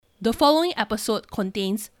The following episode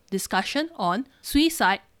contains discussion on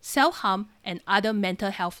suicide, self-harm, and other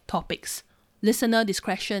mental health topics. Listener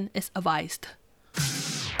discretion is advised.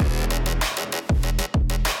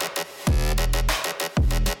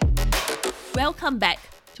 Welcome back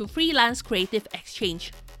to Freelance Creative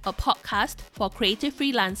Exchange, a podcast for creative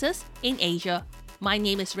freelancers in Asia. My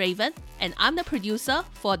name is Raven, and I'm the producer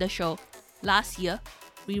for the show. Last year,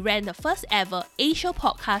 we ran the first ever Asia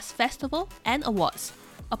Podcast Festival and Awards,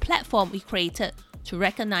 a platform we created to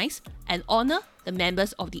recognize and honor the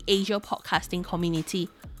members of the Asia podcasting community.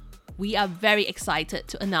 We are very excited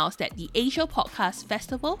to announce that the Asia Podcast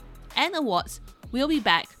Festival and Awards will be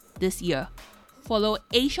back this year. Follow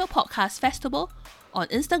Asia Podcast Festival on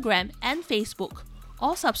Instagram and Facebook,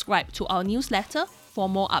 or subscribe to our newsletter for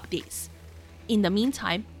more updates. In the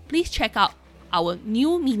meantime, please check out our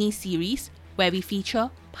new mini-series where we feature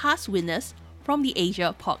past winners from the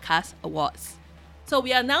Asia Podcast Awards. So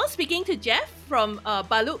we are now speaking to Jeff from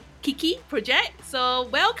Balut Kiki project. So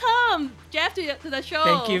welcome, Jeff, to the show.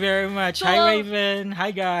 Thank you very much. So, hi, Raven.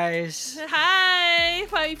 Hi, guys. Hi.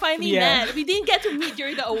 We finally met. We didn't get to meet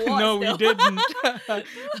during the awards. No, we didn't.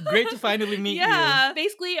 Great to finally meet you. Yeah.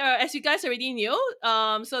 Basically, as you guys already knew,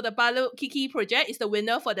 so the Balut Kiki project is the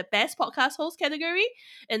winner for the Best Podcast Host category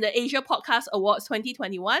in the Asia Podcast Awards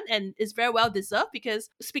 2021, and it's very well deserved because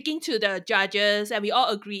speaking to the judges, and we all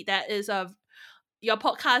agreed that your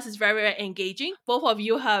podcast is very, very engaging. Both of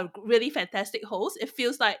you have really fantastic hosts. It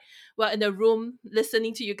feels like we're in the room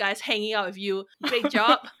listening to you guys, hanging out with you. Great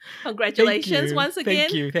job. Congratulations once again.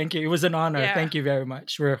 Thank you. It was an honor. Yeah. Thank you very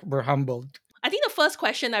much. We're humbled. I think the first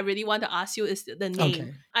question I really want to ask you is the name.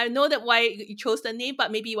 Okay. I know that why you chose the name,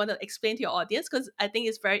 but maybe you want to explain to your audience because I think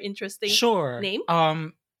it's very interesting. Sure. Name.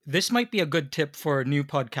 This might be a good tip for new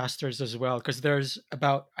podcasters as well, because there's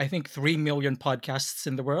about, I think, 3 million podcasts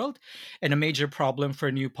in the world. And a major problem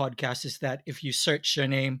for new podcasts is that if you search your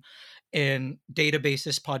name in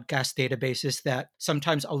podcast databases, that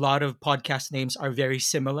sometimes a lot of podcast names are very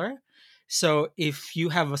similar. So if you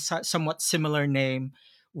have a somewhat similar name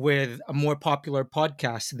with a more popular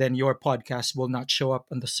podcast, then your podcast will not show up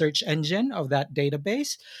on the search engine of that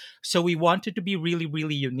database. So we wanted to be really,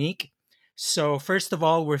 really unique. So first of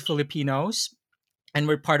all, we're Filipinos and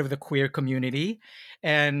we're part of the queer community.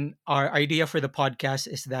 And our idea for the podcast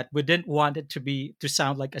is that we didn't want it to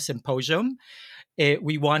sound like a symposium.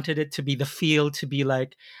 We wanted it to be the feel to be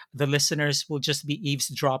like the listeners will just be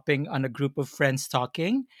eavesdropping on a group of friends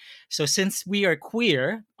talking. So since we are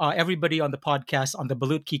queer, everybody on the podcast on the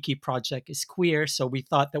Balut Kiki project is queer. So we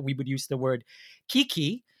thought that we would use the word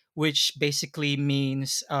Kiki, which basically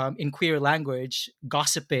means in queer language,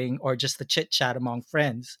 gossiping or just the chit chat among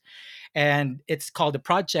friends. And it's called a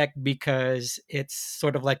project because it's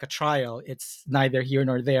sort of like a trial. It's neither here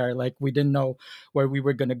nor there. Like we didn't know where we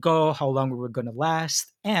were going to go, how long we were going to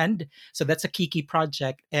last. And so that's a Kiki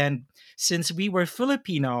project. And since we were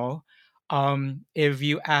Filipino, if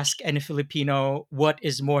you ask any Filipino what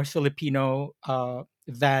is more Filipino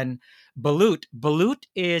than balut. Balut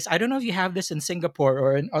is, I don't know if you have this in Singapore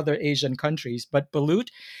or in other Asian countries, but balut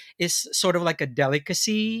is sort of like a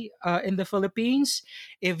delicacy in the Philippines.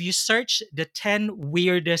 If you search the 10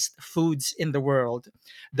 weirdest foods in the world,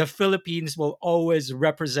 the Philippines will always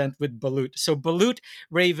represent with balut. So balut,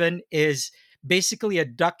 Raven, is basically a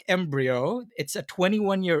duck embryo. It's a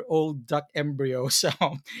 21-year-old duck embryo. So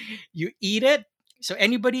you eat it. So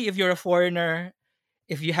anybody, if you're a foreigner,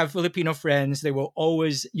 if you have Filipino friends,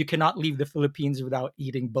 you cannot leave the Philippines without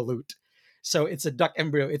eating balut. So it's a duck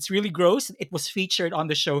embryo. It's really gross. It was featured on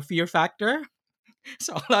the show Fear Factor.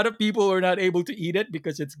 So a lot of people were not able to eat it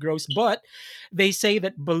because it's gross. But they say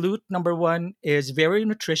that balut, number one, is very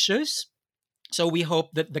nutritious. So we hope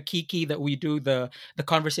that the Kiki that we do, the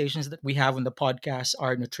conversations that we have on the podcast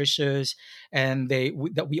are nutritious and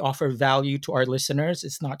that we offer value to our listeners.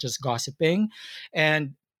 It's not just gossiping.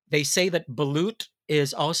 And they say that balut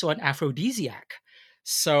is also an aphrodisiac.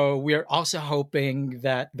 So we're also hoping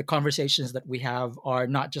that the conversations that we have are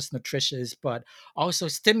not just nutritious, but also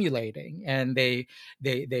stimulating. And they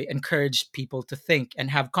encourage people to think and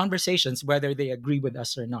have conversations, whether they agree with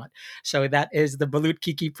us or not. So that is the Balut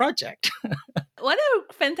Kiki project. What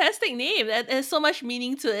a fantastic name. That has so much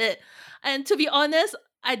meaning to it. And to be honest,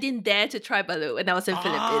 I didn't dare to try balut when I was in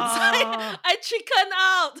Philippines. I chickened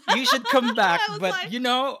out. You should come back. But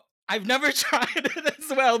like, I've never tried it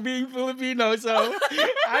as well, being Filipino, so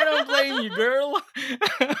I don't blame you, girl.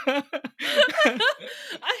 I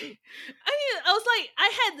was like, I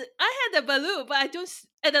had the balut, but I don't.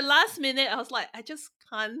 At the last minute, I was like, I just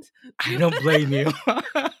can't. I don't blame you.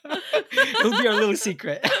 It'll be our little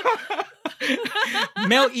secret.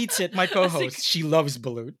 Mel eats it, my A co-host. secret. She loves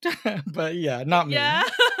balut. But yeah, not Yeah.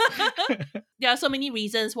 me. There are so many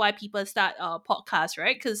reasons why people start podcasts,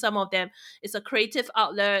 right? Because some of them it's a creative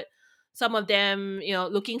outlet. Some of them,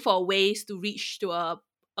 looking for ways to reach to a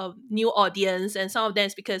new audience, and some of them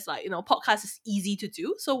is because podcast is easy to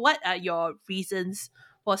do. So, what are your reasons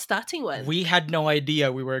for starting one? We had no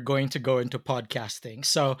idea we were going to go into podcasting.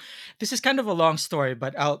 So this is kind of a long story,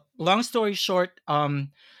 but long story short,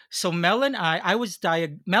 so Mel and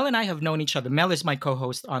Mel and I have known each other. Mel is my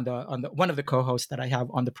co-host on the one of the co-hosts that I have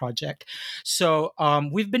on the project. So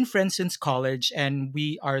we've been friends since college, and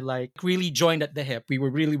we are like really joined at the hip. We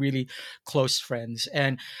were really, really close friends,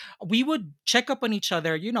 and we would check up on each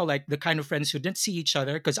other, like the kind of friends who didn't see each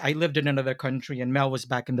other because I lived in another country and Mel was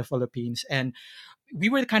back in the Philippines. And we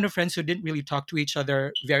were the kind of friends who didn't really talk to each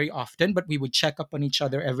other very often, but we would check up on each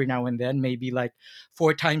other every now and then, maybe like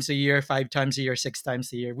 4 times a year, 5 times a year, 6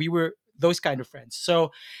 times a year. We were those kind of friends.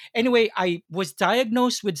 So, anyway, I was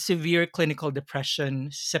diagnosed with severe clinical depression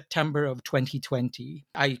September of 2020.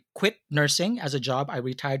 I quit nursing as a job. I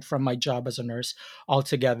retired from my job as a nurse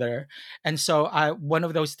altogether. And so, one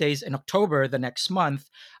of those days in October, the next month,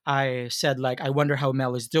 I said, like, I wonder how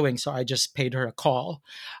Mel is doing. So I just paid her a call.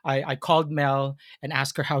 I called Mel and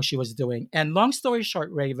ask her how she was doing. And long story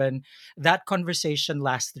short, Raven, that conversation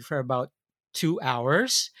lasted for about 2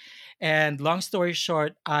 hours. And long story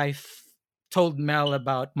short, told Mel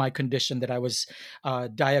about my condition that I was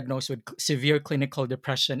diagnosed with severe clinical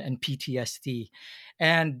depression and PTSD.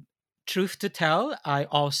 And truth to tell, I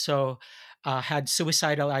also had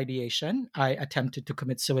suicidal ideation. I attempted to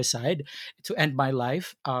commit suicide to end my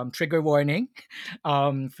life. Trigger warning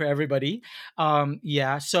for everybody.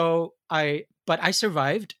 Yeah, so but I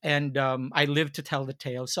survived, and I lived to tell the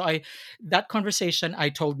tale. So that conversation, I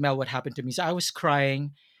told Mel what happened to me. So I was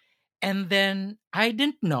crying, and then I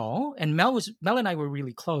didn't know, and Mel and I were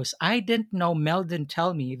really close. I didn't know, Mel didn't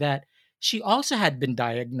tell me that she also had been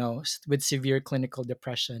diagnosed with severe clinical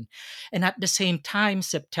depression. And at the same time,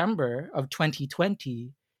 September of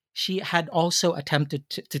 2020, she had also attempted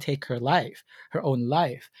to take her own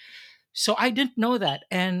life. So I didn't know that.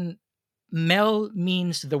 And Mel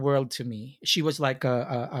means the world to me. She was like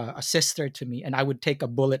a sister to me, and I would take a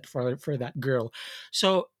bullet for that girl.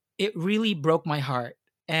 So it really broke my heart,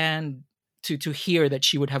 and to hear that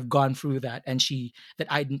she would have gone through that, and that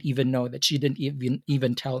I didn't even know, that she didn't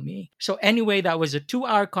even tell me. So anyway, that was a 2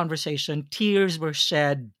 hour conversation. Tears were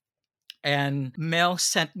shed, and Mel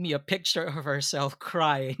sent me a picture of herself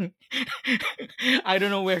crying. I don't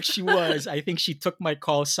know where she was. I think she took my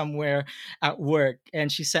call somewhere at work,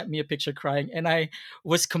 and she sent me a picture crying. And I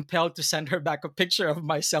was compelled to send her back a picture of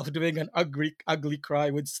myself doing an ugly, ugly cry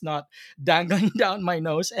with snot dangling down my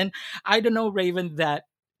nose. And I don't know, Raven, that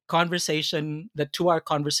conversation, the 2 hour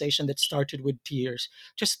conversation that started with tears,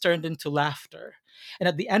 just turned into laughter. And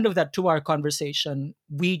at the end of that 2 hour conversation,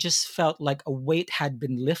 we just felt like a weight had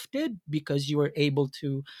been lifted, because you were able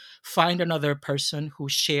to find another person who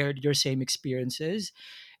shared your same experiences.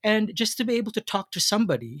 And just to be able to talk to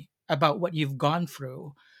somebody about what you've gone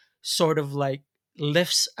through sort of like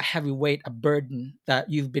lifts a heavy weight, a burden that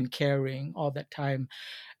you've been carrying all that time.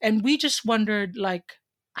 And we just wondered, like,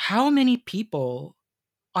 how many people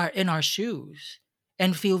are in our shoes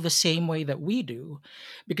and feel the same way that we do,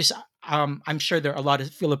 because I'm sure there are a lot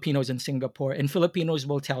of Filipinos in Singapore, and Filipinos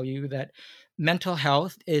will tell you that mental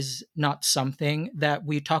health is not something that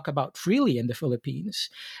we talk about freely in the Philippines.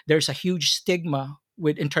 There's a huge stigma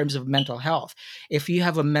with in terms of mental health. If you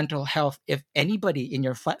have a mental health, if anybody in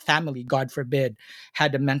your family, God forbid,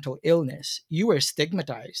 had a mental illness, you were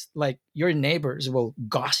stigmatized. Like, your neighbors will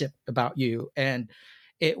gossip about you, and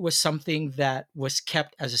it was something that was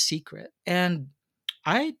kept as a secret. And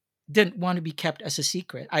I didn't want to be kept as a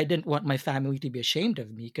secret. I didn't want my family to be ashamed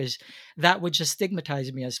of me, because that would just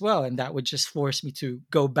stigmatize me as well. And that would just force me to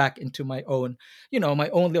go back into my own, my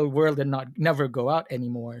own little world, and not never go out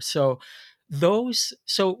anymore.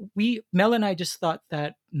 Mel and I just thought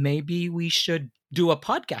that maybe we should do a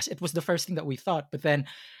podcast. It was the first thing that we thought, but then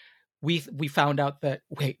we found out that,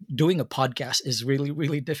 wait, doing a podcast is really,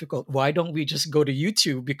 really difficult. Why don't we just go to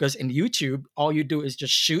YouTube? Because in YouTube, all you do is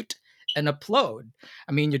just shoot and upload.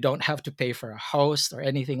 I mean, you don't have to pay for a host or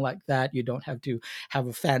anything like that. You don't have to have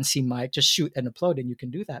a fancy mic. Just shoot and upload, and you can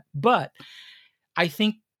do that. But I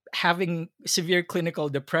think having severe clinical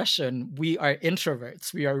depression, we are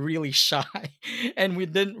introverts. We are really shy. And we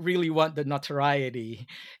didn't really want the notoriety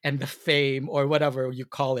and the fame or whatever you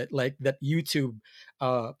call it, like that YouTube,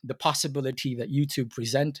 the possibility that YouTube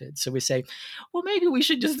presented. So we say, well, maybe we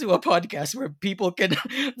should just do a podcast where people can,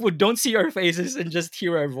 who don't see our faces and just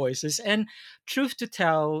hear our voices. And truth to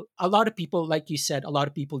tell, a lot of people, like you said, a lot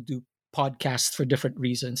of people do podcasts for different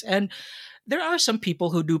reasons. And there are some people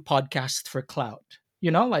who do podcasts for clout,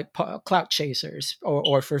 like clout chasers,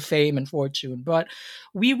 or for fame and fortune. But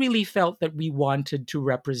we really felt that we wanted to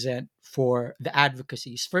represent for the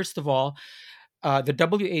advocacies. First of all, the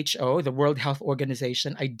WHO, the World Health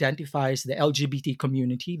Organization, identifies the LGBT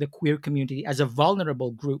community, the queer community, as a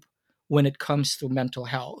vulnerable group when it comes to mental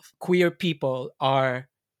health. Queer people are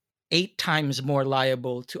 8 times more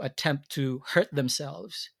liable to attempt to hurt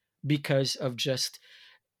themselves because of just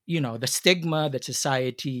the stigma that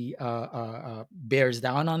society bears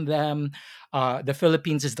down on them. The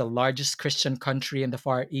Philippines is the largest Christian country in the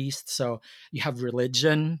Far East, so you have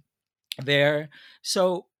religion there.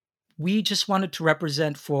 So we just wanted to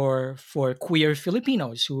represent for queer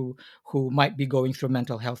Filipinos who might be going through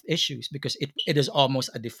mental health issues, because it is almost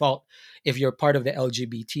a default if you're part of the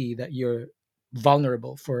LGBT that you're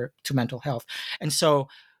vulnerable for to mental health. And so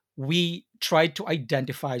we tried to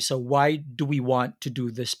identify, so why do we want to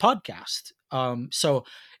do this podcast? So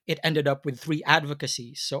it ended up with 3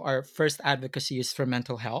 advocacies. So our first advocacy is for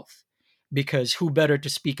mental health, because who better to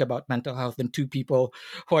speak about mental health than 2 people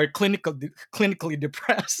who are clinically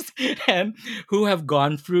depressed and who have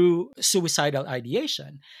gone through suicidal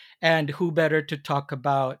ideation? And who better to talk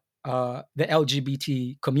about the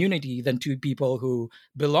LGBT community than 2 people who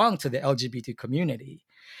belong to the LGBT community?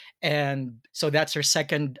 And so that's our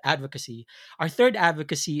second advocacy. Our third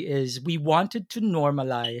advocacy is we wanted to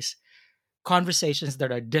normalize conversations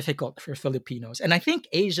that are difficult for Filipinos, and I think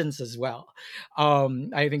Asians as well.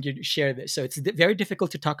 I think you share this. So it's very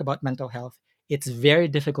difficult to talk about mental health. It's very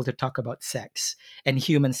difficult to talk about sex and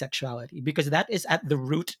human sexuality, because that is at the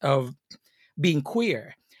root of being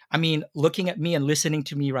queer. I mean, looking at me and listening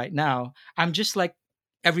to me right now, I'm just like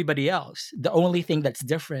everybody else. The only thing that's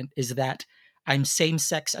different is that I'm same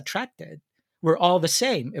sex attracted. We're all the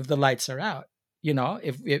same if the lights are out.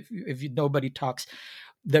 Nobody talks,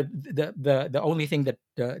 the only thing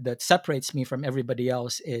that separates me from everybody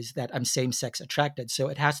else is that I'm same sex attracted. So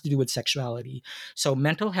it has to do with sexuality. So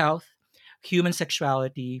mental health, human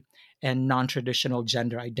sexuality, and non-traditional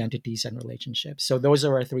gender identities and relationships. So those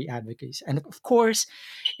are our 3 advocates. And of course,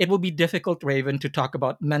 it will be difficult, Raven, to talk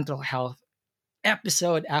about mental health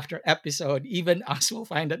episode after episode. Even us will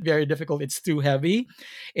find that very difficult. It's too heavy.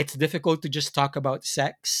 It's difficult to just talk about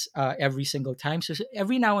sex every single time. So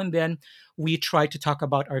every now and then we try to talk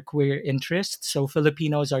about our queer interests. So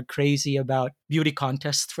Filipinos are crazy about beauty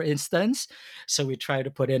contests, for instance. So we try to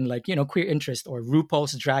put in, like, queer interest, or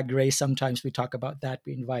RuPaul's Drag Race. Sometimes we talk about that.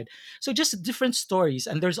 We invite. So just different stories.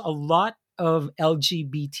 And there's a lot of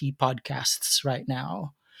LGBT podcasts right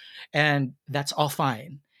now, and that's all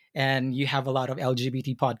fine. And you have a lot of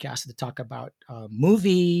LGBT podcasts that talk about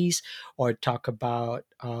movies, or talk about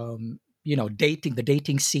dating, the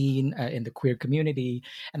dating scene in the queer community,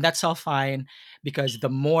 and that's all fine, because the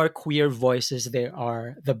more queer voices there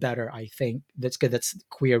are, the better. I think that's good. That's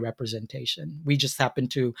queer representation. We just happen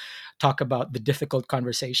to talk about the difficult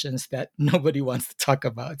conversations that nobody wants to talk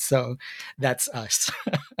about. So that's us.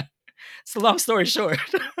 It's a long story short.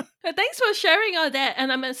 Thanks for sharing all that,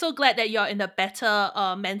 and I'm so glad that you're in a better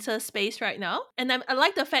mental space right now. And I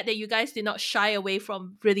like the fact that you guys did not shy away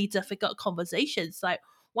from really difficult conversations. Like,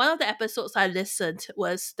 one of the episodes I listened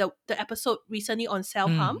was the episode recently on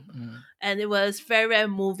self harm, and it was very, very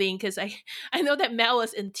moving, because I know that Mel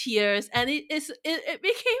was in tears, and it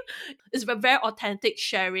became, it's a very authentic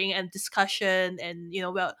sharing and discussion, and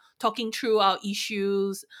we're talking through our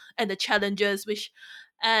issues and the challenges, which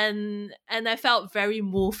and I felt very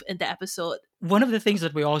moved in the episode. One of the things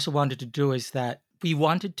that we also wanted to do is that we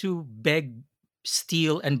wanted to beg,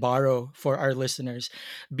 steal, and borrow for our listeners,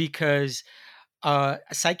 because a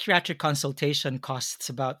psychiatric consultation costs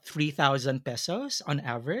about 3,000 pesos on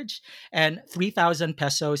average, and 3,000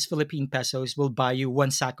 pesos, Philippine pesos, will buy you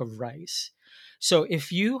 1 sack of rice. So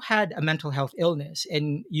if you had a mental health illness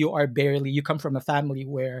and you come from a family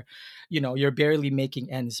where, you're barely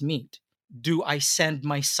making ends meet, do I send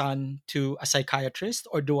my son to a psychiatrist,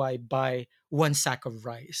 or do I buy 1 sack of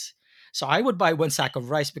rice? So I would buy 1 sack of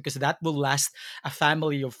rice, because that will last a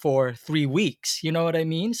family of 4, 3 weeks. You know what I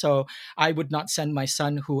mean? So I would not send my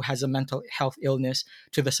son who has a mental health illness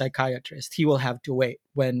to the psychiatrist. He will have to wait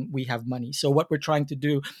when we have money. So what we're trying to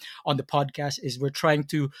do on the podcast is we're trying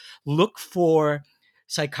to look for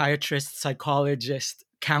psychiatrists, psychologists,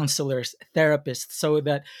 counselors, therapists, so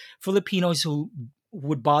that Filipinos who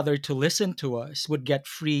would bother to listen to us would get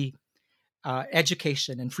free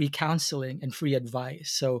education and free counseling and free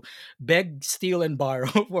advice. So beg, steal, and borrow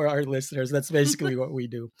for our listeners. That's basically what we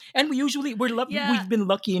do. And we usually Yeah. we've been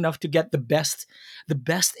lucky enough to get the best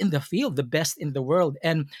in the field, the best in the world,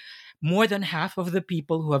 and more than half of the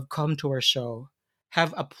people who have come to our show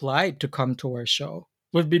have applied to come to our show.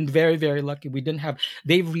 We've been very, very lucky. We didn't have,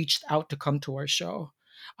 they've reached out to come to our show.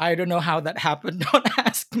 I don't know how that happened. Don't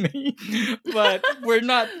ask me. But we're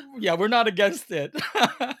not against it.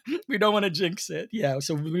 We don't want to jinx it. Yeah.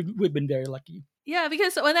 So we've been very lucky. Yeah,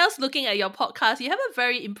 because when I was looking at your podcast, you have a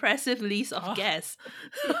very impressive list of Oh, guests.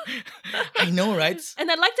 I know, right? And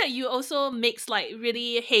I like that you also mix like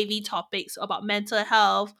really heavy topics about mental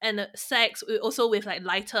health and sex, also with like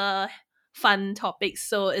lighter, fun topics.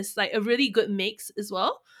 So it's like a really good mix as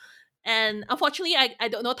well. And unfortunately, I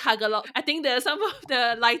don't know Tagalog. I think there are some of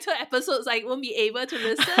the lighter episodes I won't be able to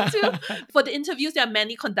listen to. For the interviews, there are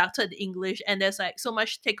many conducted in English, and there's like so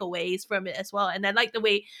much takeaways from it as well. And I like the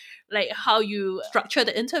way, like how you structure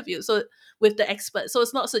the interview, so with the experts. So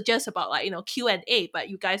it's not so just about like Q&A, but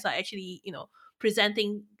you guys are actually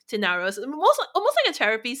presenting scenarios, almost like a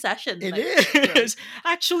therapy session. It like, is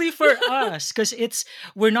actually for us because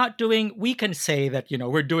we're not doing, we can say that,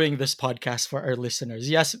 we're doing this podcast for our listeners.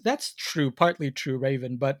 Yes, that's true, partly true,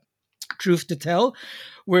 Raven, but truth to tell,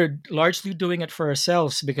 we're largely doing it for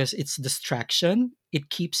ourselves because it's distraction. It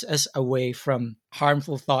keeps us away from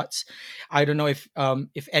harmful thoughts. I don't know if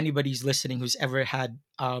anybody's listening who's ever had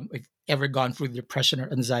if ever gone through depression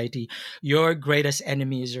or anxiety. Your greatest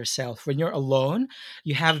enemy is yourself. When you're alone,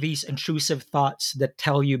 you have these intrusive thoughts that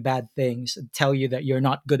tell you bad things, that tell you that you're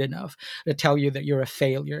not good enough, that tell you that you're a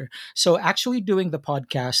failure. So actually doing the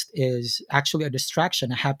podcast is actually a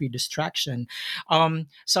distraction, a happy distraction.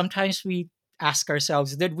 Sometimes we ask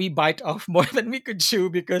ourselves, did we bite off more than we could chew?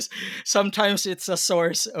 Because sometimes it's a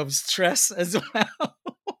source of stress as well.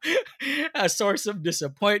 A source of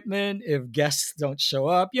disappointment if guests don't show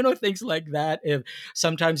up, things like that. If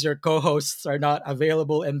sometimes your co-hosts are not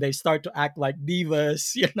available and they start to act like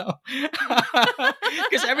divas,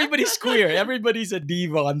 because everybody's queer, everybody's a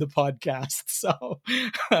diva on the podcast. So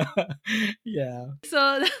yeah,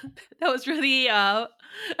 So that was really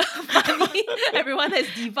funny. Everyone has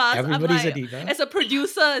divas. everybody's a like, diva. as a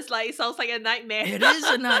producer, it's like it sounds like a nightmare. It is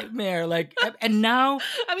a nightmare. Like, and now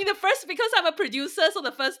I mean, because I'm a producer, so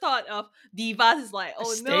the first thought of divas is like,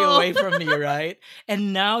 oh stay no. away from me, right?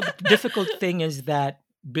 And now the difficult thing is that,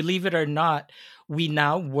 believe it or not, we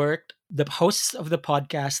now work, the hosts of the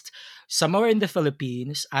podcast, some are in the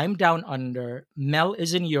Philippines, I'm down under, Mel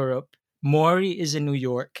is in Europe, Maury is in New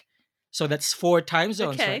York. So that's 4 time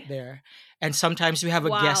zones right Okay. there. And sometimes we have a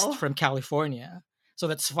guest Wow. from California. So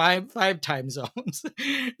that's five time zones.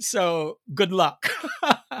 So good luck.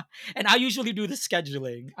 And I usually do the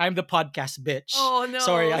scheduling. I'm the podcast bitch. Oh no.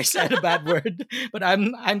 Sorry, I said a bad word, but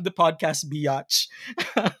I'm the podcast biatch.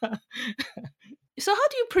 So how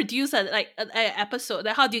do you produce an episode?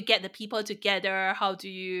 Like, how do you get the people together? How do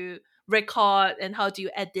you record and how do you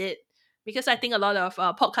edit? Because I think a lot of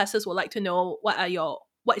podcasters would like to know what is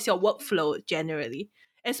your workflow generally.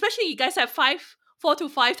 Especially you guys have 4 to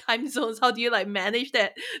 5 time zones. How do you like manage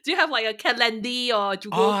that? Do you have like a Calendly or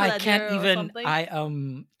Google Oh, I can't Calendar or even. something? I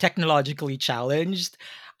am technologically challenged.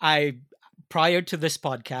 I Prior to this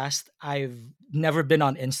podcast, I've never been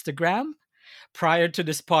on Instagram. Prior to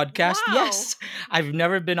this podcast, Wow. yes, I've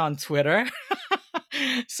never been on Twitter.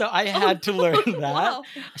 So I Oh, had to learn that. wow.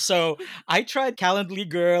 So I tried Calendly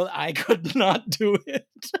Girl. I could not do it.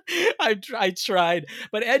 I tried.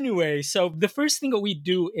 But anyway, so the first thing that we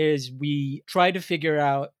do is we try to figure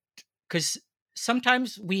out, because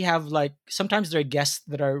sometimes there are guests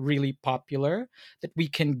that are really popular that we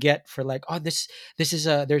can get for like, oh, this is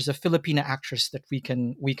there's a Filipina actress that we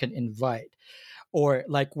can invite. Or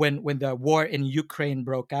like when the war in Ukraine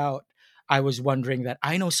broke out, I was wondering that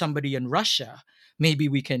I know somebody in Russia. Maybe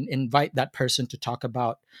we can invite that person to talk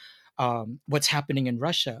about what's happening in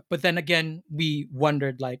Russia. But then again, we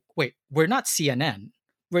wondered like, wait, we're not CNN.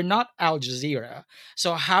 We're not Al Jazeera.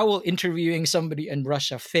 So how will interviewing somebody in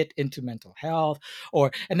Russia fit into mental health?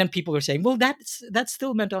 And then people are saying, well, that's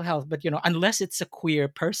still mental health, but unless it's a queer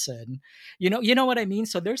person, you know what I mean?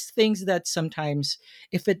 So there's things that sometimes,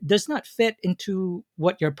 if it does not fit into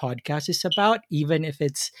what your podcast is about, even if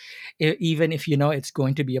it's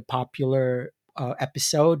going to be a popular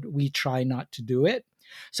episode, we try not to do it.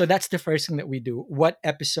 So that's the first thing that we do. What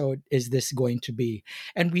episode is this going to be?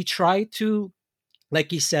 And we try to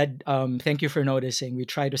like you said, thank you for noticing. We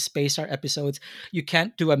try to space our episodes. You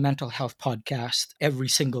can't do a mental health podcast every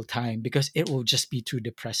single time because it will just be too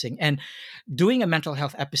depressing. And doing a mental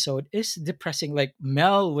health episode is depressing. Like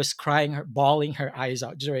Mel was crying, bawling her eyes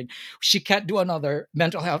out during. She can't do another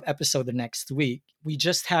mental health episode the next week. We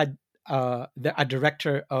just had a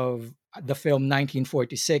director of the film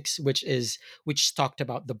 1946, which talked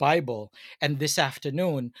about the Bible, and this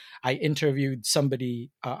afternoon I interviewed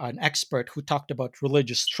somebody, an expert who talked about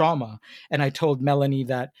religious trauma, and I told Melanie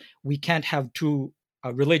that we can't have two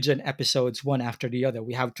religion episodes one after the other.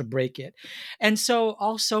 We have to break it. And so,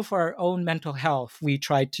 also for our own mental health, we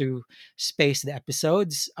try to space the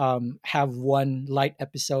episodes, have one light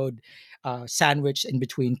episode sandwiched in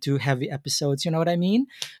between two heavy episodes. You know what I mean?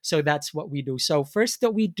 So that's what we do. So first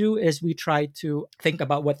that we do is we try to think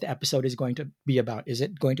about what the episode is going to be about. Is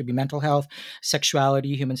it going to be mental health,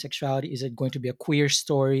 sexuality, human sexuality? Is it going to be a queer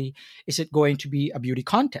story? Is it going to be a beauty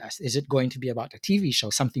contest? Is it going to be about a TV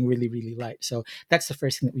show, something really, really light? So that's the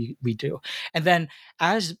first thing that we do. And then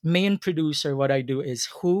as main producer, what I do is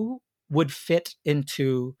who would fit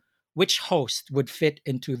into which host would fit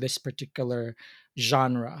into this particular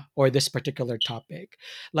genre or this particular topic.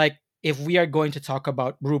 Like if we are going to talk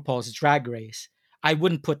about RuPaul's Drag Race, I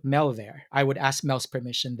wouldn't put Mel there. I would ask Mel's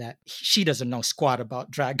permission that she doesn't know squat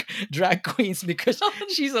about drag queens because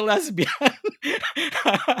she's a lesbian.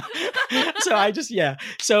 So I just yeah.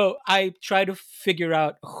 So I try to figure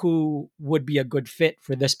out who would be a good fit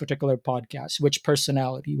for this particular podcast, which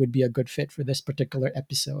personality would be a good fit for this particular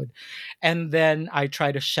episode. And then I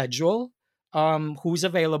try to schedule who's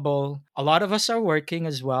available. A lot of us are working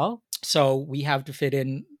as well, so we have to fit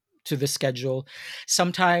in to the schedule.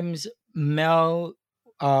 Sometimes Mel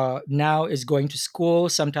now is going to school.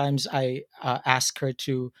 Sometimes I ask her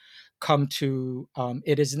to come to.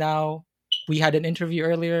 It is now. We had an interview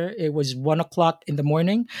earlier. It was 1 o'clock in the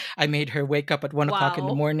morning. I made her wake up at 1 o'clock in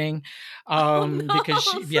the Wow. morning Oh because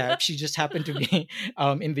no. she just happened to be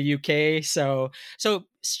in the UK. So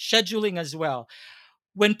scheduling as well.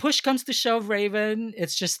 When push comes to shove, Raven,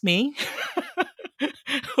 it's just me.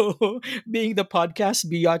 Being the podcast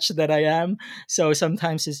biatch that I am. So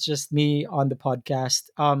sometimes it's just me on the podcast.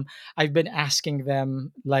 I've been asking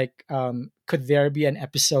them like, could there be an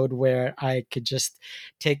episode where I could just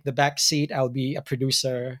take the back seat? I'll be a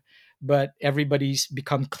producer, but everybody's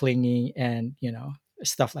become clingy and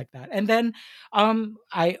stuff like that. And then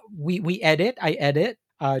we edit. I edit,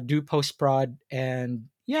 do post prod, and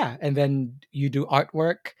yeah, and then you do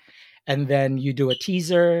artwork, and then you do a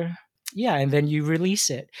teaser, yeah, and then you release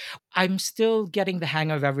it. I'm still getting the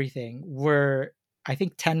hang of everything. We're, I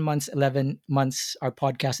think, 10 months, 11 months. Our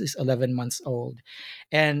podcast is 11 months old.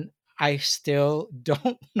 And I still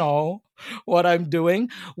don't know what I'm doing.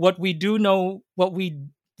 What we do know,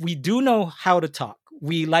 we do know how to talk.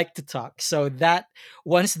 We like to talk. So that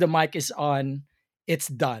once the mic is on, it's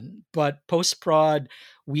done. But post prod,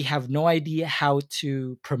 we have no idea how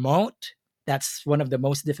to promote. That's one of the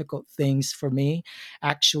most difficult things for me,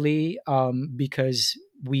 actually, because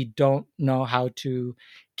we don't know how to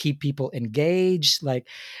keep people engaged. Like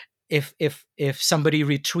if somebody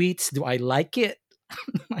retweets, do I like it?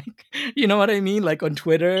 Like, you know what I mean? Like on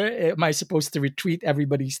Twitter, am I supposed to retweet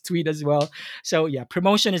everybody's tweet as well? So yeah,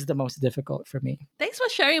 promotion is the most difficult for me. Thanks for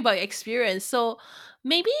sharing about your experience. So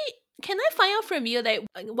maybe can I find out from you like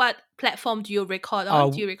what platform do you record on? Uh,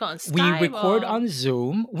 Do you record on we Skype record or on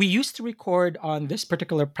Zoom. We used to record on this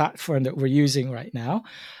particular platform that we're using right now,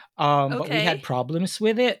 but we had okay? problems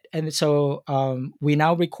with it, and so we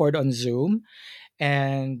now record on Zoom.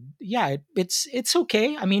 And yeah, it's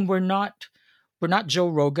okay. I mean, we're not Joe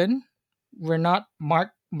Rogan, we're not Mark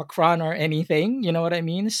Macron or anything. You know what I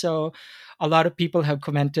mean? So a lot of people have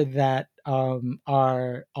commented that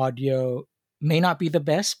our audio may not be the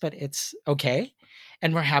best, but it's okay,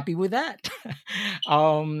 and we're happy with that.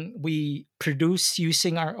 We produce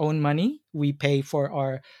using our own money. We pay for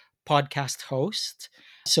our podcast host,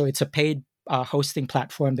 so it's a paid hosting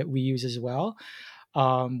platform that we use as well.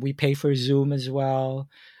 We pay for Zoom as well.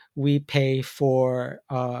 We pay for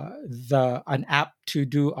the an app to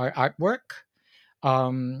do our artwork.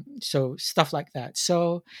 So stuff like that.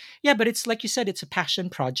 So yeah, but it's like you said, it's a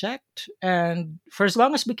passion project, and for as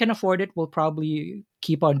long as we can afford it, we'll probably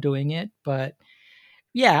keep on doing it. But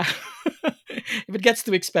yeah, if it gets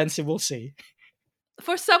too expensive, we'll see.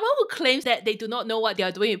 For someone who claims that they do not know what they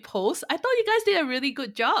are doing in post, I thought you guys did a really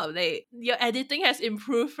good job. Like your editing has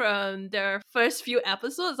improved from the first few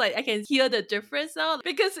episodes. Like I can hear the difference now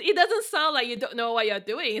because it doesn't sound like you don't know what you're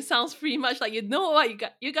doing. It sounds pretty much like you know what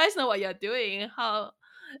you guys know what you're doing. How?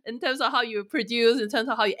 in terms of how you produce, in terms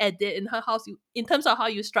of how you edit, in terms of how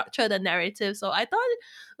you structure the narrative. So I thought it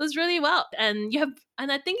was really well, and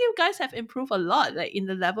I think you guys have improved a lot, like in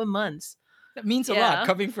the 11 months. That means a lot Yeah.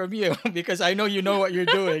 coming from you because I know what you're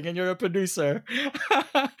doing and you're a producer.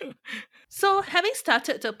 So having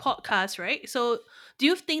started the podcast, right? So do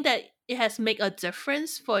you think that it has made a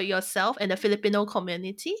difference for yourself and the Filipino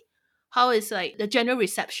community? How is like the general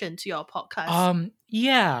reception to your podcast?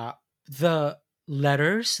 Yeah, the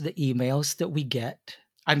letters, the emails that we get,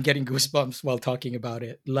 I'm getting goosebumps while talking about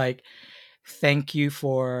it. Like, thank you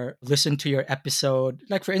for listening to your episode.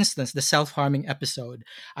 Like, for instance, the self-harming episode,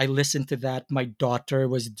 I listened to that. My daughter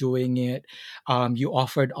was doing it. You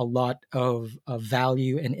offered a lot of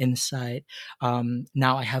value and insight.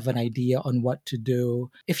 Now I have an idea on what to do.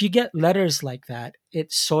 If you get letters like that,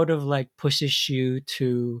 it sort of like pushes you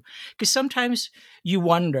to, because sometimes you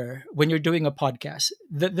wonder when you're doing a podcast.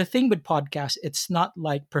 The thing with podcasts, it's not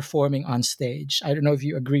like performing on stage. I don't know if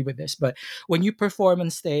you agree with this, but when you perform on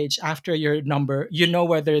stage after your number, you know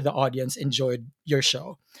whether the audience enjoyed your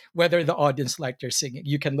show, whether the audience liked your singing.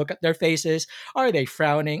 You can look at their faces. Are they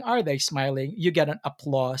frowning? Are they smiling? You get an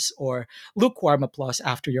applause or lukewarm applause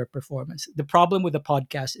after your performance. The problem with the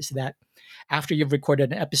podcast is that after you've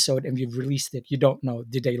recorded an episode and you've released it, you don't know,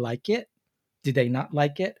 did they like it? Did they not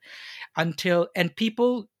like it? And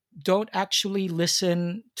people don't actually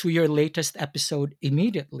listen to your latest episode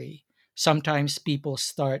immediately. Sometimes people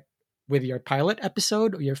start with your pilot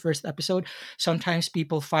episode or your first episode. Sometimes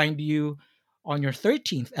people find you on your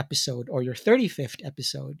 13th episode or your 35th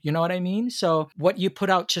episode. You know what I mean? So, what you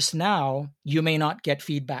put out just now, you may not get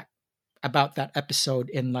feedback about that episode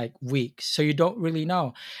in like weeks. So, you don't really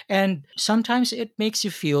know. And sometimes it makes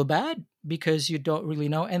you feel bad because you don't really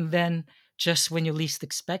know. And then just when you least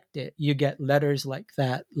expect it, you get letters like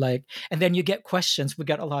that. Like, and then you get questions. We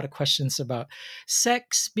get a lot of questions about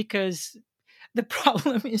sex because the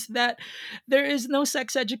problem is that there is no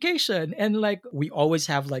sex education, and like we always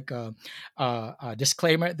have like a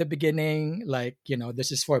disclaimer at the beginning, like, you know,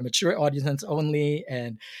 this is for mature audiences only,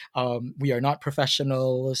 and we are not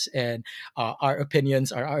professionals, and our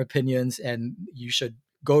opinions are our opinions, and you should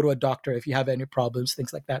go to a doctor if you have any problems,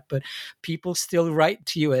 things like that. But people still write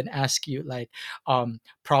to you and ask you like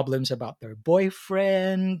problems about their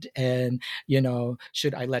boyfriend, and, you know,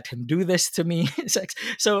 should I let him do this to me? Sex.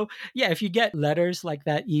 So yeah, if you get letters like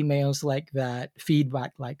that, emails like that,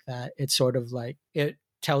 feedback like that, it's sort of like it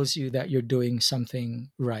tells you that you're doing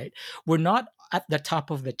something right. We're not at the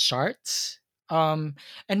top of the charts. And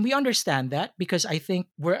we understand that because I think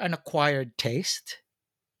we're an acquired taste.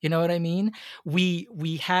 You know what I mean? We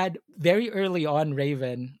had very early on,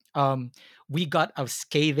 Raven, we got a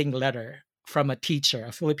scathing letter from a teacher,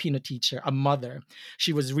 a Filipino teacher, a mother.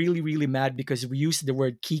 She was really, really mad because we used the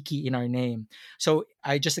word kiki in our name. So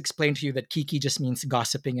I just explained to you that kiki just means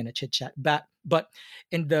gossiping and a chit chat. But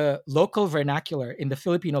in the local vernacular, in the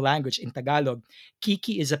Filipino language, in Tagalog,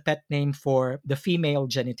 kiki is a pet name for the female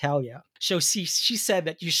genitalia. So she said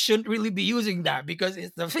that you shouldn't really be using that because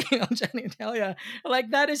it's the female genitalia.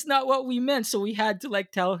 Like, that is not what we meant. So we had to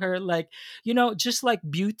like tell her, like, you know, just like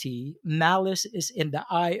beauty, malice is in the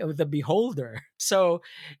eye of the beholder. So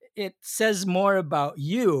it says more about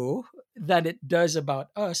you than it does about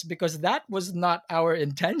us, because that was not our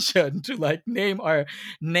intention to like name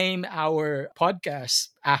our podcast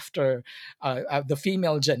after the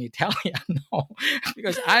female genitalia. No,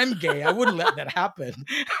 because I'm gay, I wouldn't let that happen.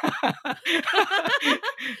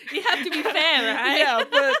 You have to be fair, right? Yeah,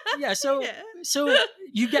 but yeah, so Yeah. so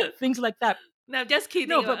you get things like that. No, I'm just kidding.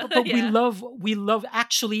 No, but we Yeah. love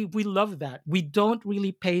actually we love that. We don't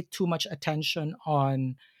really pay too much attention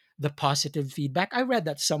on the positive feedback. I read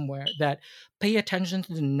that somewhere, that pay attention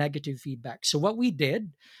to the negative feedback. So what we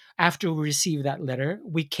did after we received that letter,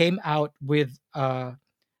 we came out with a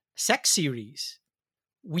sex series.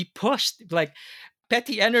 We pushed like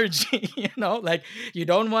petty energy, you know, like, you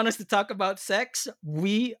don't want us to talk about sex,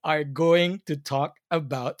 we are going to talk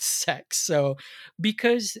about sex. So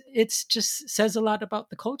because it's just says a lot about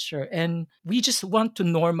the culture, and we just want to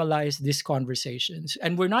normalize these conversations.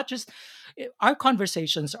 And we're not just our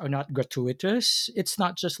conversations are not gratuitous. It's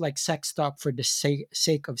not just like sex talk for the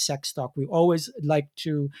sake of sex talk. We always like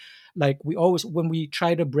to, like, we always, when we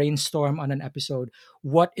try to brainstorm on an episode,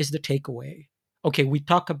 what is the takeaway? Okay, we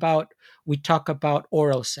talk about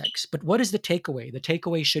oral sex, but what is the takeaway? The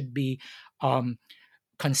takeaway should be um,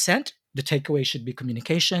 consent. The takeaway should be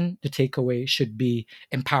communication. The takeaway should be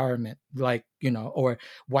empowerment, like, you know, or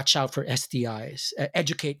watch out for STIs,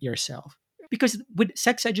 educate yourself. Because with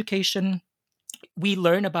sex education, we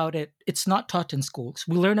learn about it. It's not taught in schools.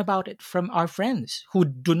 We learn about it from our friends who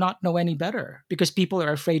do not know any better, because people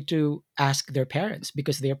are afraid to ask their parents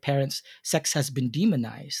because their parents' sex has been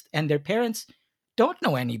demonized, and their parents don't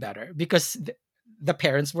know any better because the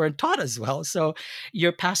parents weren't taught as well. So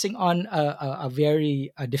you're passing on a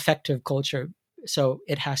very defective culture. So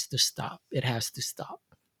it has to stop. It has to stop.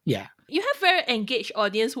 Yeah. You have very engaged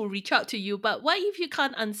audience who reach out to you, but what if you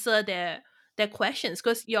can't answer their questions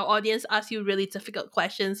because your audience asks you really difficult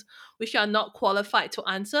questions which you are not qualified to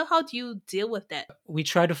answer? How do you deal with that? We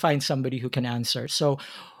try to find somebody who can answer. So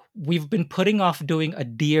we've been putting off doing a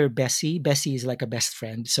Dear Bessie. Bessie is like a best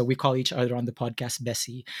friend, so we call each other on the podcast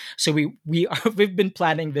Bessie. So we've been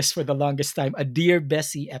planning this for the longest time, a Dear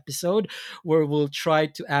Bessie episode where we'll try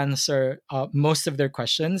to answer most of their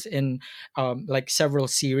questions in like several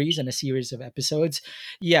series and a series of episodes.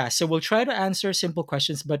 Yeah, so we'll try to answer simple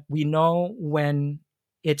questions, but we know when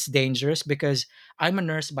it's dangerous because I'm a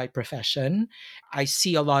nurse by profession. I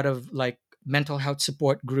see a lot of like mental health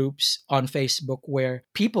support groups on Facebook where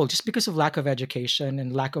people, just because of lack of education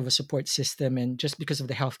and lack of a support system, and just because of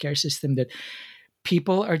the healthcare system, that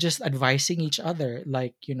people are just advising each other,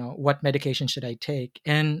 like, what medication should I take?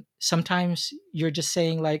 And sometimes you're just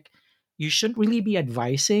saying, like, you shouldn't really be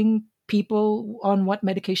advising people on what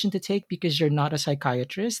medication to take because you're not a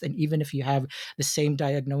psychiatrist. And even if you have the same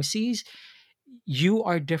diagnoses, you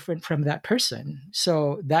are different from that person,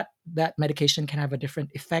 so that medication can have a different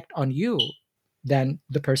effect on you than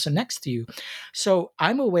the person next to you. So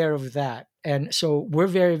I'm aware of that, and so we're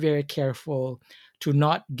very, very careful to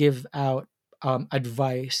not give out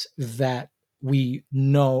advice that we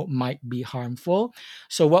know might be harmful.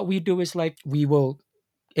 So what we do is, like, we will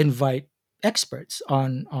invite experts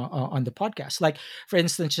on the podcast. Like, for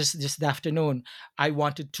instance, just this afternoon, I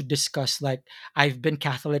wanted to discuss, like, I've been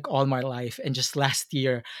Catholic all my life, and just last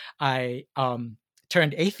year I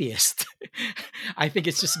turned atheist. I think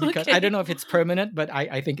it's just because I Okay. don't know if it's permanent, but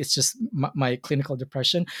I think it's just my clinical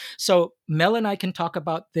depression. So Mel and I can talk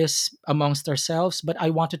about this amongst ourselves, but I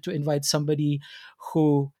wanted to invite somebody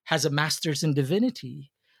who has a master's in divinity,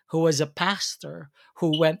 who was a pastor,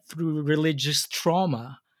 who went through religious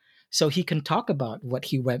trauma, so he can talk about what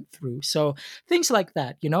he went through. So things like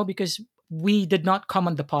that, because we did not come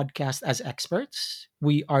on the podcast as experts.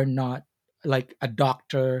 We are not like a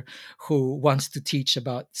doctor who wants to teach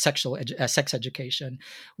about sex education.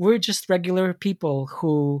 We're just regular people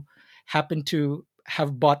who happen to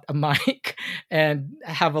have bought a mic and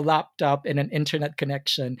have a laptop and an internet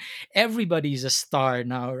connection. Everybody's a star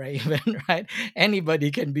now, Raven, right?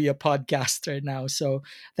 Anybody can be a podcaster now. So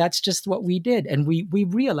that's just what we did, and we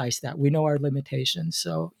realized that we know our limitations.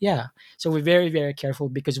 So yeah, so we're very, very careful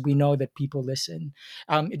because we know that people listen.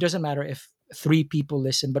 It doesn't matter if three people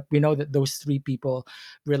listen, but we know that those three people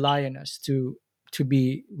rely on us to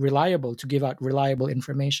be reliable, to give out reliable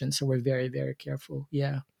information. So we're very, very careful.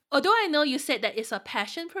 Yeah. Although I know you said that it's a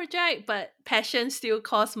passion project, but passion still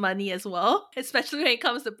costs money as well, especially when it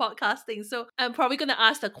comes to podcasting. So I'm probably going to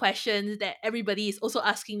ask the questions that everybody is also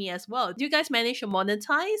asking me as well. Do you guys manage to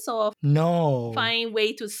monetize or No. find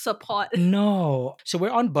way to support? No. So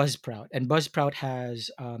we're on Buzzsprout, and Buzzsprout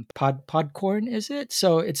has Podcorn, is it?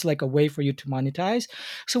 So it's like a way for you to monetize.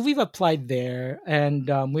 So we've applied there,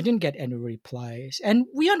 and we didn't get any replies, and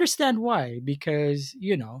we understand why, because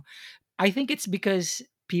I think it's because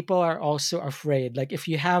people are also afraid. Like, if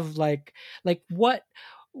you have like what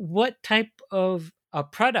type of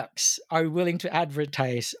products are willing to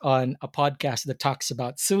advertise on a podcast that talks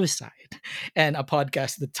about suicide and a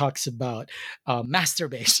podcast that talks about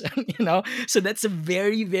masturbation? So that's a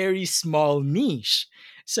very, very small niche.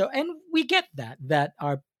 So, and we get that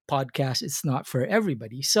our podcast is not for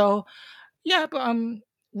everybody. So yeah, but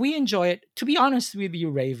we enjoy it. To be honest with you,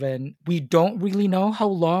 Raven, we don't really know how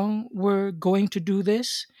long we're going to do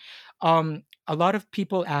this. A lot of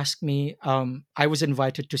people ask me. I was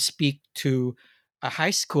invited to speak to a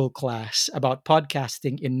high school class about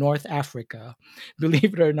podcasting in North Africa,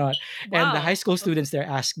 believe it or not. And the high Wow. school students there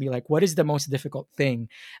ask me, like, what is the most difficult thing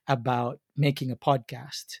about making a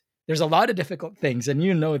podcast? There's a lot of difficult things, and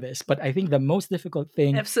you know this, but I think the most difficult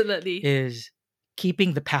thing Absolutely. is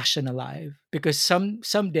keeping the passion alive, because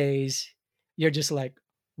some days you're just like,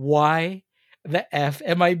 why the f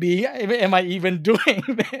am I even doing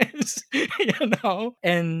this?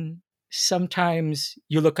 And sometimes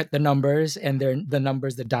you look at the numbers, and the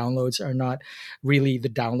numbers, the downloads are not really the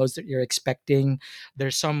downloads that you're expecting.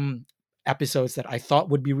 There's some episodes that I thought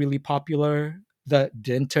would be really popular that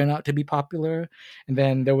didn't turn out to be popular, and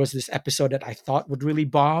then there was this episode that I thought would really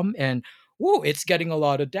bomb, and whoa, it's getting a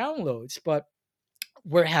lot of downloads. But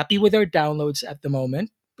we're happy with our downloads at the moment,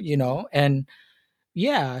 and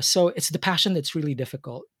yeah, so it's the passion that's really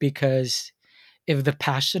difficult because if the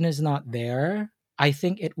passion is not there, I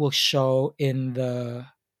think it will show in the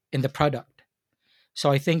product. So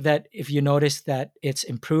I think that if you notice that it's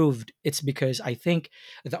improved, it's because I think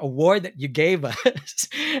the award that you gave us,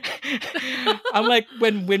 I'm like,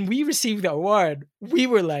 when we received the award, we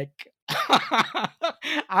were like,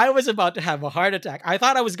 I was about to have a heart attack. I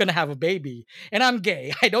thought I was gonna have a baby, and I'm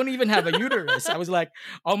gay. I don't even have a uterus. I was like,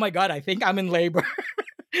 oh my god, I think I'm in labor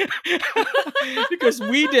because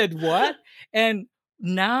we did what, and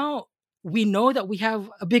now we know that we have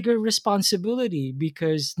a bigger responsibility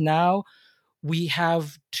because now we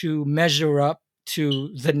have to measure up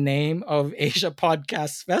to the name of Asia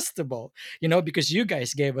Podcast Festival, because you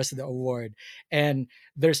guys gave us the award. And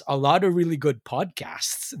there's a lot of really good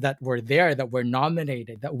podcasts that were there that were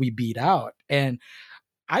nominated that we beat out. And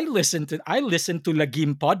I listened to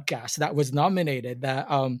Lagim podcast that was nominated, that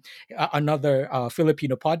another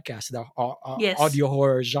Filipino podcast, the Yes. audio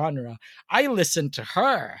horror genre. I listened to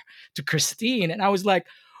her, to Christine, and I was like,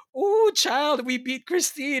 "Oh, child, we beat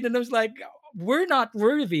Christine," and I was like, "We're not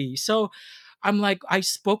worthy." So I'm like, I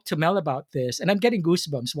spoke to Mel about this, and I'm getting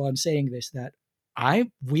goosebumps while I'm saying this. That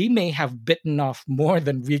we may have bitten off more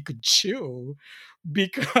than we could chew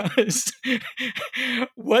because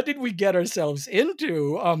what did we get ourselves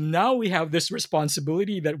into? Now we have this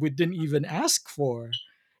responsibility that we didn't even ask for.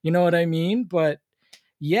 You know what I mean? But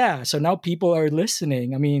yeah, so now people are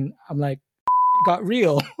listening. I mean, I'm like, got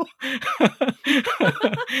real.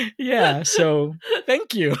 Yeah, so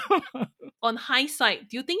thank you. On hindsight,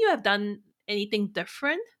 do you think you have done anything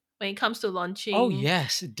different when it comes to Oh launching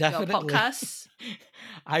yes, your definitely. podcast?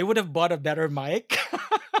 I would have bought a better mic.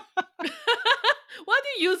 What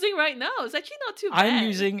are you using right now? It's actually not too I'm bad.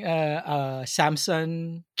 using a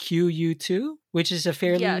Samsung QU2, which is a Yeah,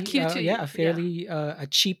 fairly Q2. a Yeah. fairly a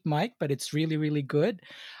cheap mic, but it's really really good.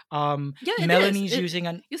 Yeah, it is. Melanie's using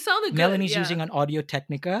an You sounded good. Melanie's Yeah. using an Audio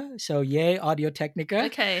Technica, so yay Audio Technica.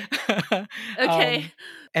 Okay. Okay. um,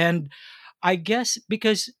 and I guess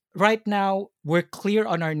because right now we're clear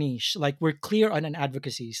on our niche, like we're clear on an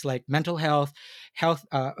advocacies like mental health,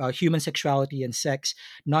 human sexuality and sex,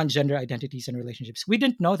 non-gender identities and relationships. We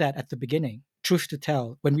didn't know that at the beginning. Truth to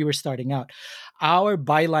tell, when we were starting out, our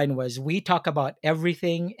byline was we talk about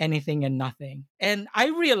everything, anything, and nothing. And I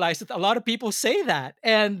realized that a lot of people say that,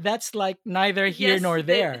 and that's like neither here Yes, nor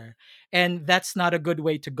they there, and that's not a good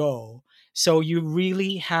way to go. So you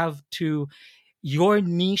really have to your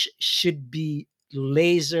niche should be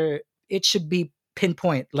laser, it should be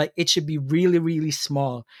pinpoint, like it should be really really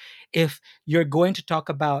small. If you're going to talk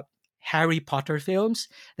about Harry Potter films,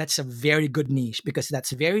 that's a very good niche because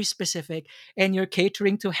that's very specific and you're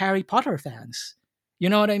catering to Harry Potter fans. You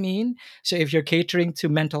know what I mean? So if you're catering to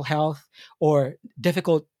mental health or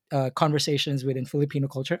difficult conversations within Filipino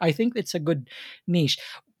culture, I think it's a good niche.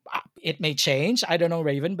 It may change. I don't know,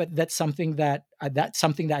 Raven, but that's something that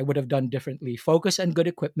I would have done differently. Focus on good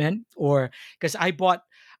equipment, or because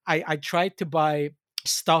I tried to buy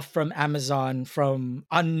stuff from Amazon from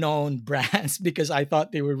unknown brands because I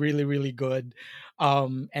thought they were really really good,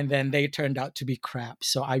 and then they turned out to be crap.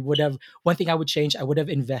 So I would have one thing I would change. I would have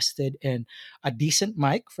invested in a decent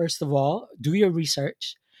mic first of all. Do your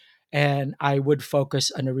research and I would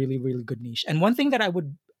focus on a really, really good niche. And one thing that I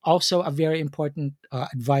would also a very important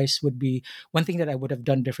advice would be one thing that I would have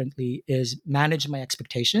done differently is manage my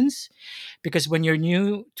expectations because when you're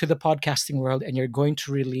new to the podcasting world and you're going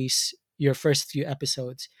to release your first few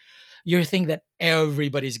episodes, you think that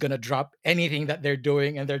everybody's going to drop anything that they're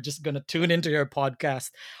doing and they're just going to tune into your podcast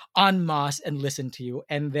en masse and listen to you.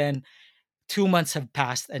 And then 2 months have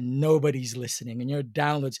passed and nobody's listening and your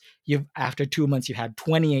downloads, you've after 2 months you had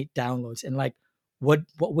 28 downloads and like what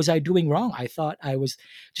was I doing wrong? I thought I was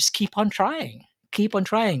just keep on trying,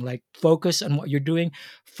 like focus on what you're doing,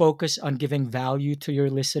 focus on giving value to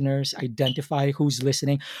your listeners, identify who's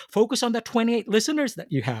listening, focus on the 28 listeners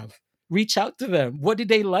that you have, reach out to them. What did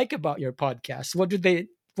they like about your podcast? What did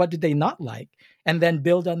they not like? And then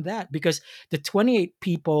build on that because the 28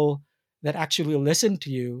 people that actually listen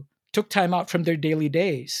to you took time out from their daily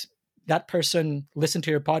days. That person listened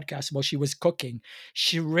to your podcast while she was cooking.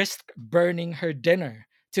 She risked burning her dinner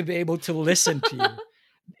to be able to listen to you.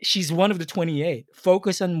 She's one of the 28.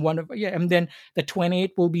 Focus on one of, yeah, and then the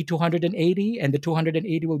 28 will be 280 and the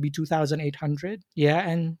 280 will be 2,800.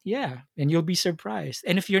 And you'll be surprised.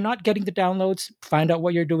 And if you're not getting the downloads, find out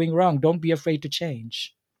what you're doing wrong. Don't be afraid to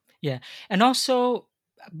change. Yeah. And also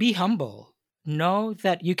be humble. Know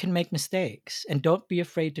that you can make mistakes and don't be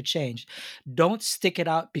afraid to change. Don't stick it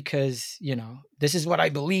out because, this is what I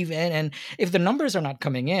believe in. And if the numbers are not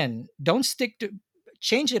coming in, don't stick to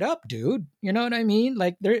change it up, dude. You know what I mean?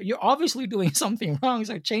 Like you're obviously doing something wrong,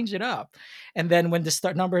 so change it up. And then when the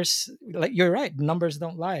start numbers, like you're right, numbers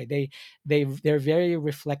don't lie. They're very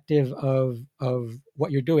reflective of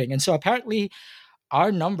what you're doing. And so apparently our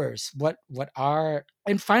numbers, what are,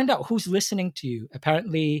 and find out who's listening to you.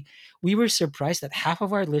 Apparently, we were surprised that half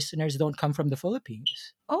of our listeners don't come from the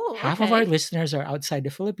Philippines. Oh, Half of our okay. listeners are outside the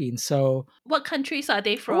Philippines. So, What countries are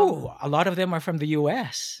they from? oh, a lot of them are from the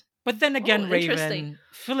US. But then Oh, again, interesting. Raven,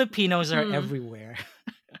 Filipinos are Hmm. everywhere.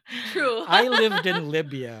 True. I lived in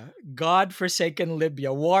Libya, God-forsaken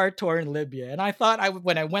Libya, war-torn Libya, and I thought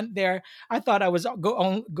when I went there, I thought I was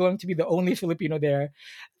going to be the only Filipino there.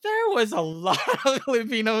 There was a lot of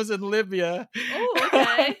Filipinos in Libya. Oh,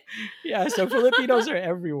 okay. Yeah, so Filipinos are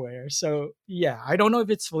everywhere. So yeah, I don't know if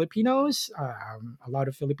it's Filipinos, a lot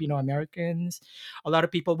of Filipino Americans, a lot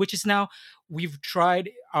of people, which is now we've tried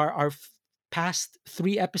our past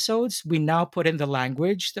 3 episodes, we now put in the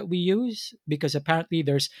language that we use because apparently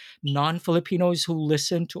there's non-Filipinos who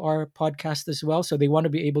listen to our podcast as well. So they want to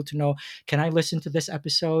be able to know, can I listen to this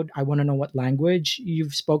episode? I want to know what language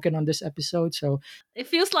you've spoken on this episode. So It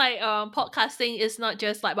feels like podcasting is not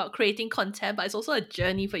just like about creating content, but it's also a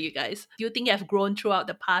journey for you guys. Do you think you have grown throughout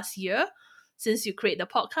the past year since you create the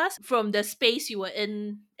podcast? From the space you were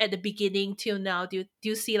in at the beginning till now, do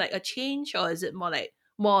you see like a change, or is it more like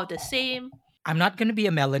more of the same? I'm not going to be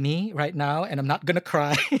a Melanie right now and I'm not going to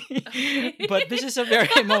cry. Okay. But this is a very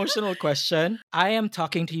emotional question. I am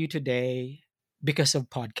talking to you today because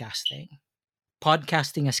of podcasting.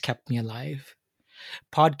 Podcasting has kept me alive.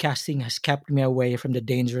 Podcasting has kept me away from the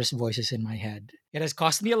dangerous voices in my head. It has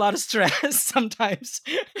caused me a lot of stress sometimes.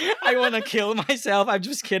 I want to kill myself. I'm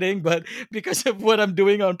just kidding, but because of what I'm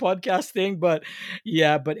doing on podcasting. But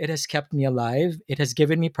yeah, but it has kept me alive. It has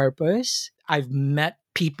given me purpose. I've met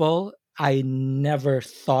people I never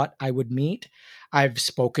thought I would meet. I've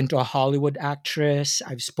spoken to a Hollywood actress.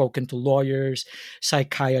 I've spoken to lawyers,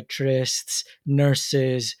 psychiatrists,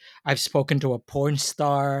 nurses. I've spoken to a porn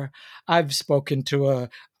star. I've spoken to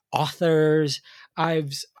authors.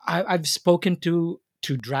 I've spoken to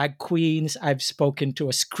drag queens. I've spoken to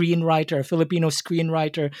a screenwriter, a Filipino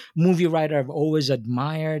screenwriter, movie writer I've always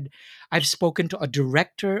admired. I've spoken to a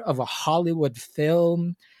director of a Hollywood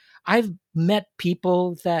film. I've met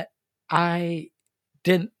people that I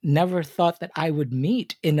didn't never thought that I would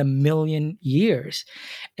meet in a million years.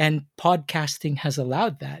 And podcasting has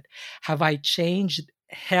allowed that. Have I changed?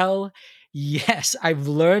 Hell yes. I've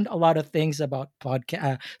learned a lot of things about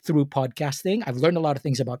through podcasting. I've learned a lot of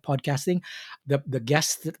things about podcasting. The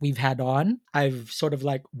guests that we've had on, I've sort of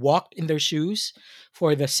like walked in their shoes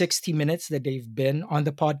for the 60 minutes that they've been on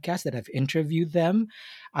the podcast, that I've interviewed them.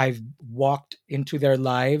 I've walked into their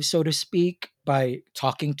lives, so to speak, by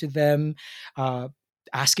talking to them, uh,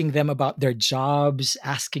 asking them about their jobs,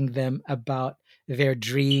 asking them about their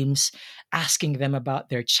dreams, asking them about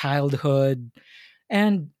their childhood.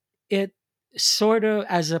 And it sort of,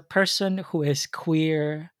 as a person who is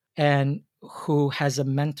queer and who has a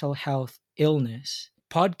mental health illness,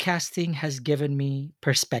 podcasting has given me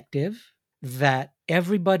perspective that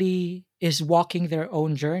everybody is walking their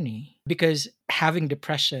own journey. Because having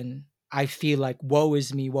depression, I feel like, woe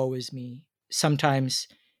is me, woe is me. Sometimes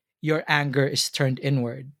your anger is turned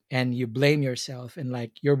inward and you blame yourself and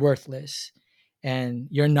like you're worthless and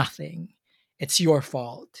you're nothing. It's your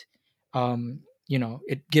fault.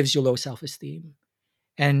 It gives you low self-esteem.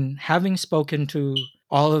 And having spoken to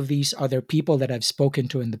all of these other people that I've spoken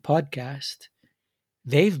to in the podcast,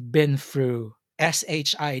 they've been through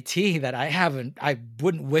shit that I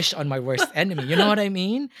wouldn't wish on my worst enemy. You know what I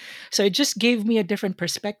mean? So it just gave me a different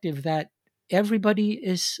perspective that everybody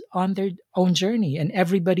is on their own journey and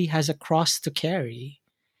everybody has a cross to carry.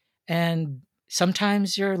 And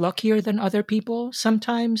sometimes you're luckier than other people,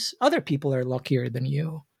 sometimes other people are luckier than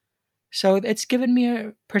you. So it's given me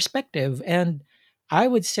a perspective. And I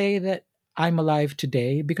would say that I'm alive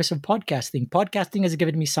today because of podcasting. Podcasting has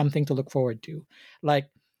given me something to look forward to. Like,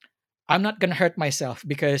 I'm not going to hurt myself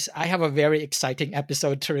because I have a very exciting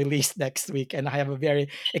episode to release next week and I have a very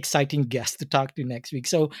exciting guest to talk to next week.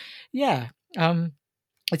 So, yeah, um,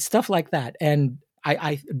 it's stuff like that. And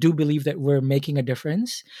I do believe that we're making a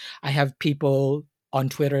difference. I have people on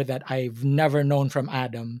Twitter that I've never known from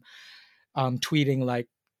Adam tweeting like,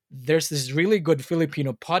 there's this really good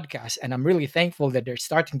Filipino podcast, and I'm really thankful that they're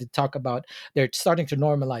starting to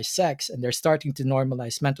normalize sex and they're starting to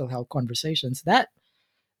normalize mental health conversations. That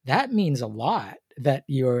means a lot, that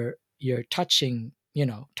you're touching,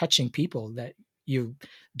 touching people that you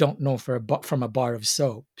don't know from a bar of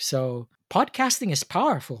soap. So podcasting is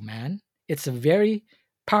powerful, man. It's a very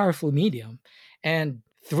powerful medium. And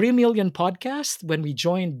 3 million podcasts when we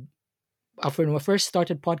joined. When we first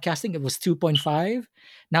started podcasting, it was 2.5.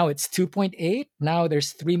 Now it's 2.8. Now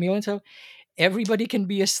there's 3 million. So everybody can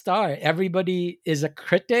be a star. Everybody is a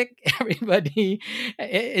critic. Everybody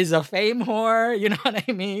is a fame whore. You know what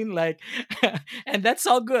I mean? Like, and that's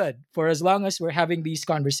all good. For as long as we're having these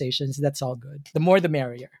conversations, that's all good. The more, the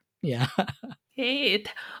merrier. Yeah. Hey,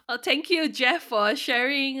 thank you, Jeff, for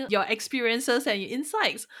sharing your experiences and your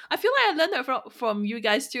insights. I feel like I learned that from you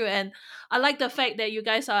guys too. And I like the fact that you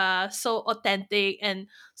guys are so authentic. And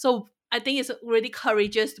so I think it's really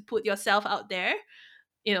courageous to put yourself out there,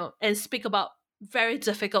 and speak about very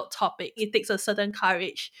difficult topic. It takes a certain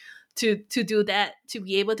courage to do that, to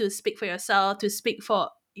be able to speak for yourself, to speak for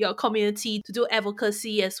your community, to do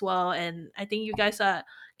advocacy as well. And I think you guys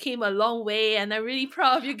came a long way, and I'm really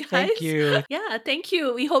proud of you guys. Thank you. Yeah, thank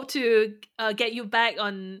you. We hope to get you back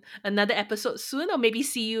on another episode soon, or maybe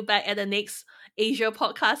see you back at the next Asia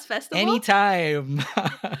Podcast Festival. Anytime.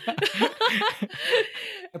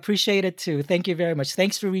 Appreciate it too. Thank you very much.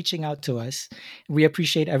 Thanks for reaching out to us. We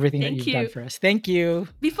appreciate everything that you've done for us. Thank you.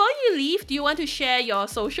 Before you leave, do you want to share your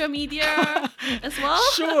social media as well?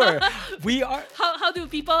 Sure. We are. How do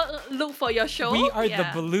people look for your show? We are the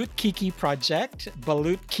Balut Kiki Project.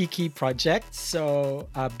 Balut Kiki Project. So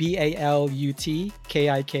BALUT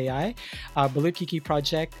KIKI. Balut Kiki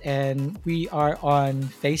Project. And we are on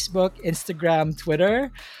Facebook, Instagram, Twitter.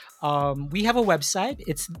 We have a website.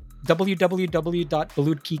 It's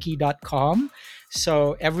www.balutkiki.com.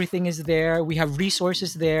 So everything is there. We have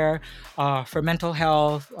resources there for mental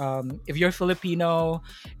health. If you're Filipino,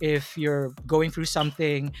 if you're going through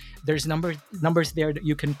something, there's numbers there that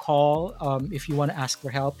you can call if you want to ask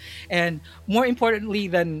for help. And more importantly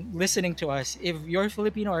than listening to us, if you're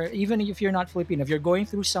Filipino, or even if you're not Filipino, if you're going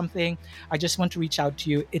through something, I just want to reach out to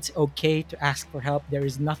you. It's okay to ask for help. There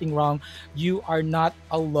is nothing wrong. You are not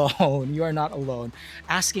alone. You are not alone.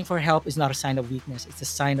 Asking for help is not a sign of weakness. It's a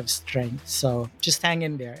sign of strength. So just hang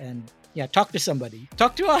in there and talk to somebody.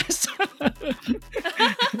 Talk to us.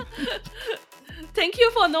 Thank you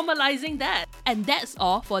for normalizing that. And that's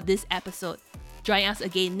all for this episode. Join us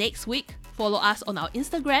again next week. Follow us on our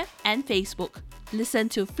Instagram and Facebook. Listen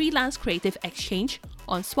to Freelance Creative Exchange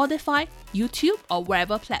on Spotify, YouTube, or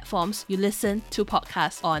wherever platforms you listen to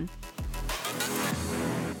podcasts on.